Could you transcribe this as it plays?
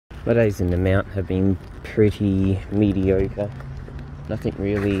My days in the mount have been pretty mediocre. Nothing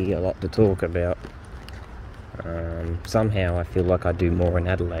really a lot to talk about. Somehow I feel like I do more in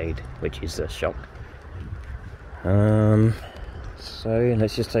Adelaide, which is a shock. So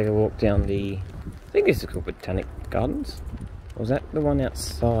let's just take a walk down the, I think this is called Botanic Gardens. Or was that the one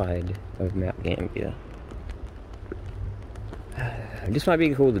outside of Mount Gambier? This might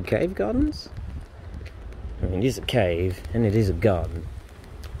be called the Cave Gardens? I mean, it is a cave, and it is a garden.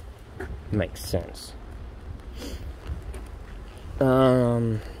 Makes sense.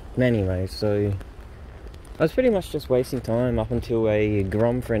 Anyway, so I was pretty much just wasting time up until a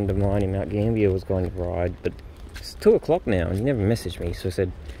grom friend of mine in Mount Gambier was going to ride, but it's 2 o'clock now and he never messaged me, so I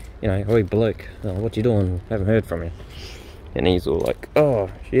said, you know, "Oi bloke, what you doing? Haven't heard from you." And he's all like, "Oh,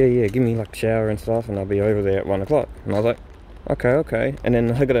 yeah, give me like a shower and stuff and I'll be over there at 1 o'clock. And I was like, okay. And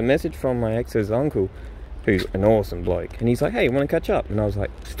then I got a message from my ex's uncle, who's an awesome bloke, and he's like, "Hey, want to catch up?" And I was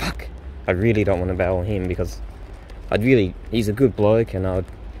like, fuck, I really don't want to battle him because he's a good bloke and I'd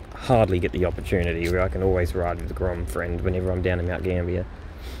hardly get the opportunity where I can always ride with a grom friend whenever I'm down in Mount Gambier.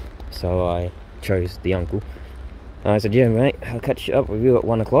 So I chose the uncle. I said, "Yeah mate, I'll catch up with you at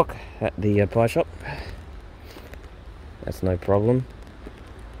 1 o'clock at the pie shop. That's no problem."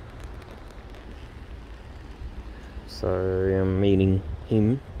 So I'm meeting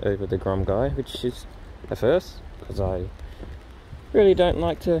him over the grom guy, which is a first, because I really don't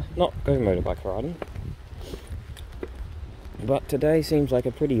like to not go motorbike riding. But today seems like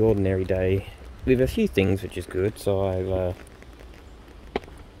a pretty ordinary day, with a few things which is good. So I've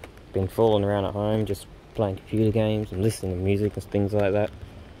been fooling around at home, just playing computer games and listening to music and things like that.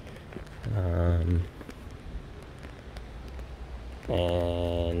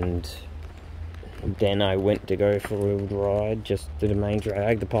 And then I went to go for a ride, just to the main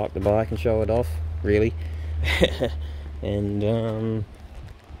drag to park the bike and show it off, really. And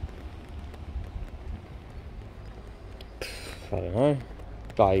I don't know,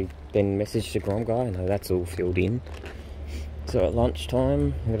 I then messaged the grom guy, and that's all filled in. So at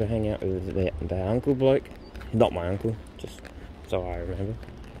lunchtime I'm gonna hang out with the uncle bloke, not my uncle, just so I remember.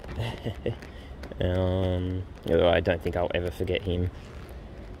 I don't think I'll ever forget him.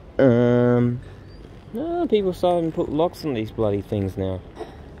 People starting to put locks on these bloody things now.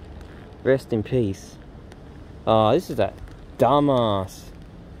 Rest in peace. Oh, this is that dumbass.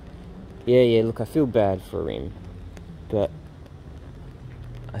 Yeah, look, I feel bad for him, but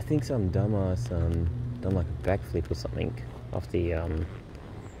I think some dumbass done like a backflip or something off the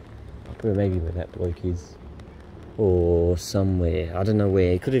maybe where that bloke is, or somewhere. I don't know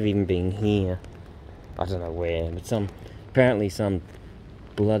where. It could have even been here. I don't know where, but apparently some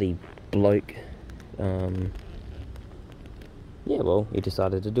bloody bloke. Yeah, well, he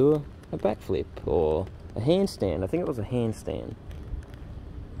decided to do a backflip or a handstand. I think it was a handstand.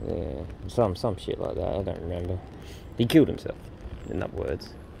 Yeah, some shit like that. I don't remember. He killed himself, in other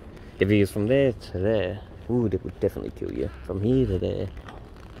words. If he was from there to there, ooh, that would definitely kill you. From here to there.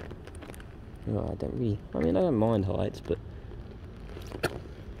 Oh, I don't mind heights, but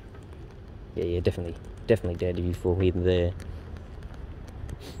yeah, definitely dead if you fall here to there.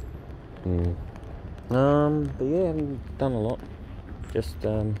 But yeah, I haven't done a lot. Just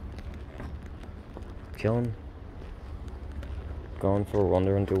chilling. Going for a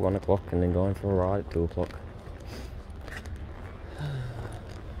wander until 1 o'clock, and then going for a ride at 2 o'clock.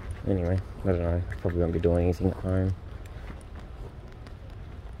 Anyway, I don't know. Probably won't be doing anything at home.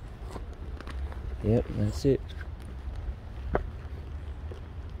 Yep, that's it.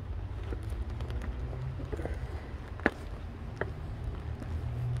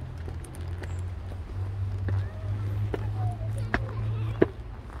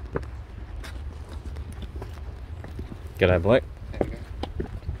 G'day, Blake.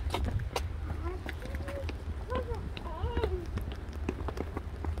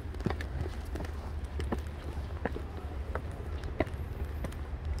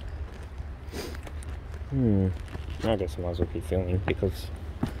 I guess I might as well keep filming, because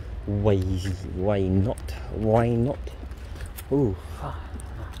why not? Ooh.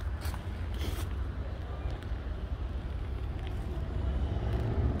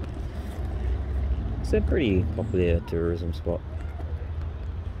 It's a pretty popular tourism spot.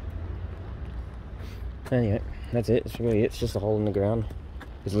 Anyway, that's it. It's really it. It's just a hole in the ground.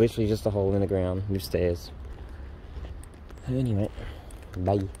 It's literally just a hole in the ground with stairs. Anyway,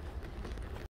 bye.